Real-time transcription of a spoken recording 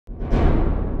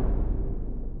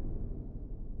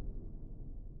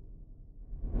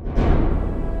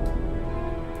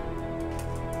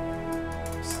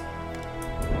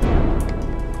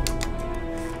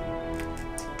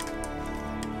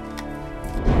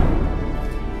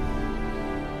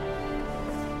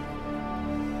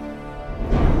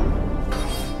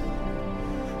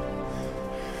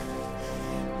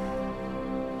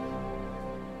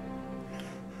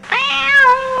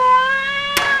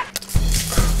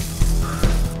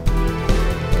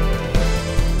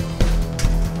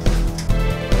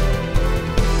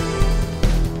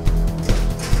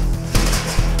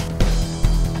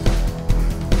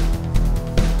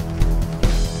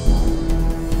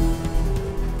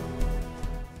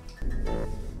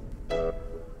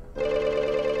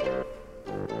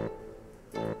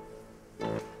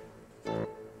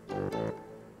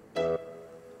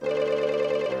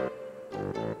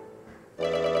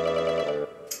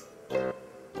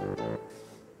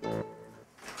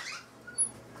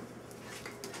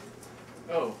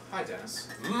Hi, Dennis.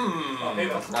 Oh, hey,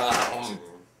 Bill.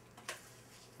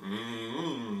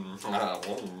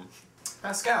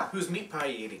 Pascal, whose meat pie are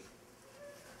you eating?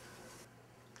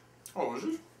 Oh, is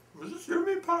this your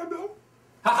meat pie, Bill?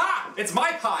 Haha! It's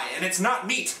my pie, and it's not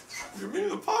meat! You mean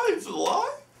the pie is a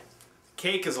lie?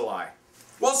 Cake is a lie.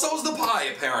 Well, so's the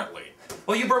pie, apparently.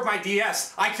 Well, you broke my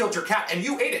DS. I killed your cat, and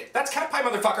you ate it. That's cat pie,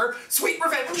 motherfucker. Sweet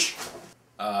revenge!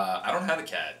 I don't have a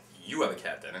cat. You have a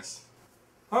cat, Dennis.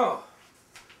 Oh.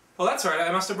 Well, that's right.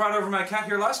 I must have brought over my cat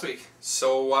here last week.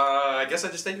 So, I guess I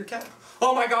just ate your cat.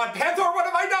 Oh my god, Panther, what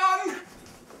have I done?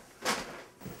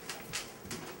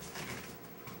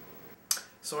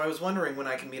 So I was wondering when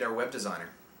I can meet our web designer.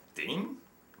 Dean?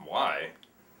 Why?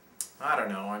 I don't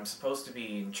know. I'm supposed to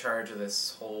be in charge of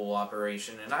this whole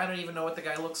operation, and I don't even know what the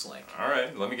guy looks like.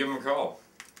 Alright, let me give him a call.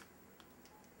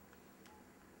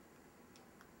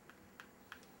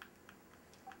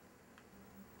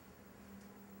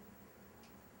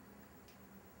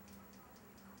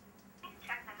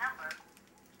 Check the number.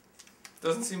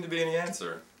 Doesn't seem to be any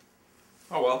answer.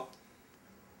 Oh well.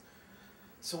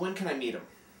 So when can I meet him?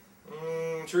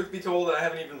 Truth be told, I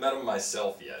haven't even met him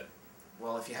myself yet.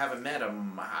 Well, if you haven't met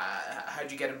him,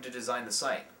 how'd you get him to design the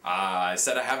site? I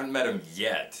said I haven't met him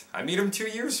yet. I meet him 2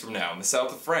 years from now in the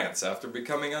south of France after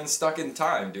becoming unstuck in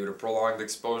time due to prolonged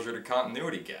exposure to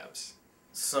continuity gaps.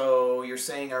 So you're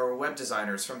saying our web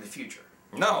designer is from the future?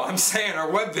 No, I'm saying our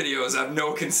web videos have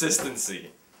no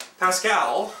consistency.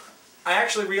 Pascal, I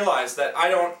actually realized that I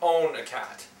don't own a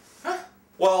cat. Huh?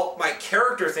 Well, my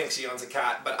character thinks he owns a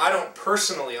cat, but I don't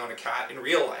personally own a cat in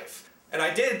real life. And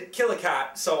I did kill a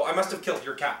cat, so I must have killed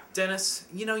your cat. Dennis,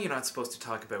 you know you're not supposed to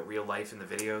talk about real life in the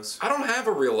videos. I don't have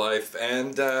a real life,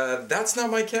 and that's not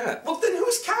my cat. Well, then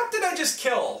whose cat did I just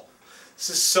kill?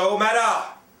 This is so meta.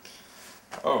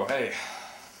 Oh, hey.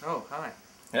 Oh, hi.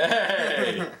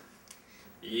 Hey!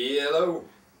 Hello.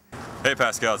 Hey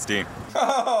Pascal, it's Dean.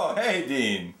 Oh, hey,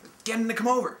 Dean. Get him to come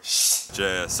over.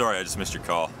 Jay, sorry, I just missed your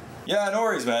call. Yeah, no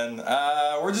worries, man.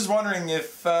 We're just wondering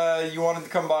if you wanted to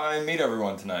come by and meet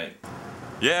everyone tonight.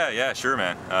 Yeah, sure,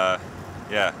 man.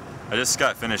 Yeah, I just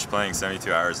got finished playing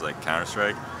 72 hours like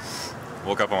Counter-Strike.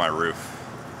 Woke up on my roof.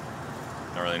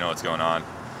 Don't really know what's going on.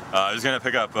 I was gonna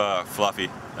pick up Fluffy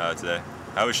today.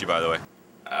 How is she, by the way?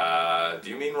 Do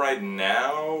you mean right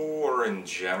now or in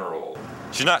general?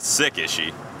 She's not sick, is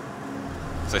she?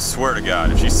 'Cause I swear to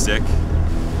God, if she's sick,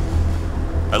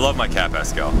 I love my cat,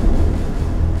 Pascal.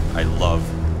 I love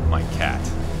my cat.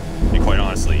 And quite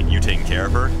honestly, you taking care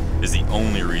of her is the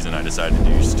only reason I decided to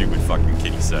do your stupid fucking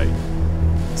kitty site.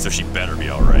 So she better be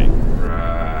alright.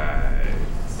 Right.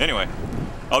 Anyway,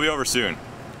 I'll be over soon.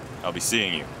 I'll be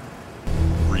seeing you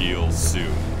real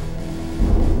soon.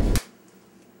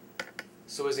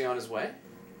 So is he on his way?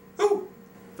 Who?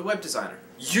 The web designer.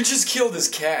 You just killed his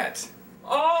cat.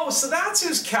 Oh, so that's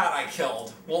whose cat I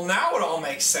killed. Well, now it all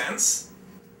makes sense.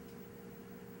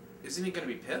 Isn't he gonna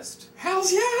be pissed?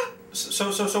 Hells yeah.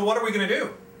 So what are we gonna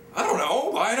do? I don't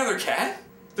know. Buy another cat?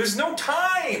 There's no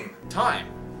time! Time.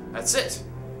 That's it.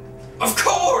 Of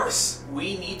course!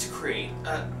 We need to create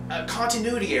a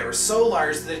continuity error so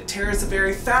large that it tears the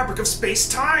very fabric of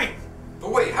space-time!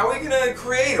 But wait, how are we gonna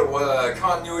create a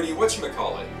continuity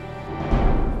whatchamacallit?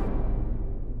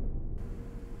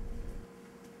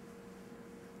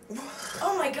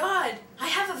 Oh my god, I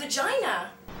have a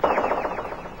vagina!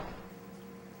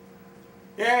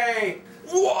 Yay!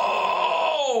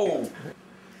 Whoa!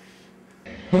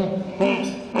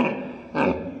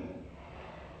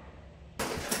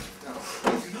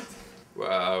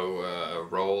 Wow,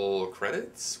 roll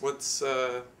credits? What's,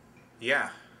 Yeah.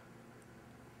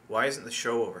 Why isn't the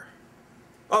show over?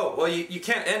 Oh, well, you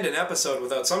can't end an episode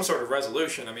without some sort of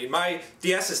resolution. I mean, my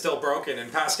DS is still broken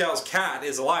and Pascal's cat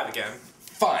is alive again.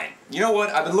 Fine. You know what?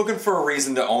 I've been looking for a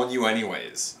reason to own you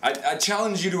anyways. I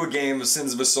challenge you to a game of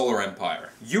Sins of a Solar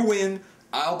Empire. You win,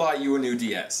 I'll buy you a new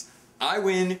DS. I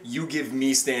win, you give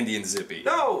me Standy and Zippy.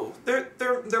 No,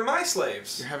 they're my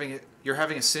slaves. You're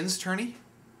having a sins tourney?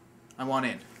 I want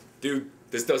in. Dude,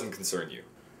 this doesn't concern you.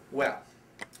 Well,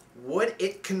 would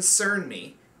it concern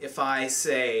me if I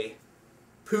say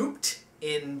pooped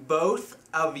in both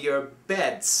of your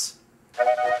beds?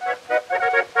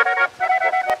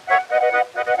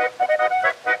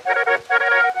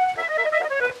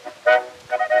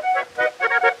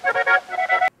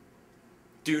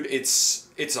 Dude, it's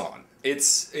on.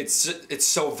 It's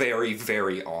so very,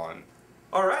 very on.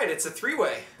 All right, it's a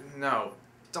three-way. No,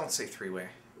 don't say three-way.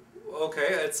 Okay,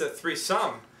 it's a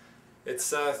threesome.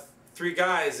 It's three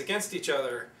guys against each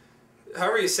other.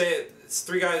 However you say it, it's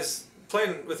three guys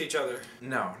playing with each other.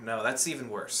 No, that's even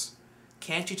worse.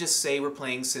 Can't you just say we're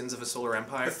playing Sins of a Solar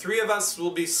Empire? The three of us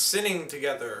will be sinning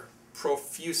together.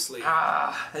 profusely.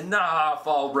 Enough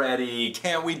already.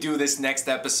 Can't we do this next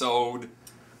episode?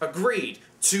 Agreed.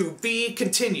 To be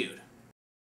continued.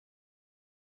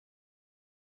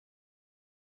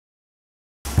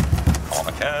 Call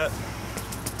my cat.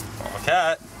 Call my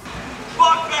cat.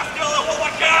 Fuck Pascal, I want my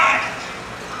cat!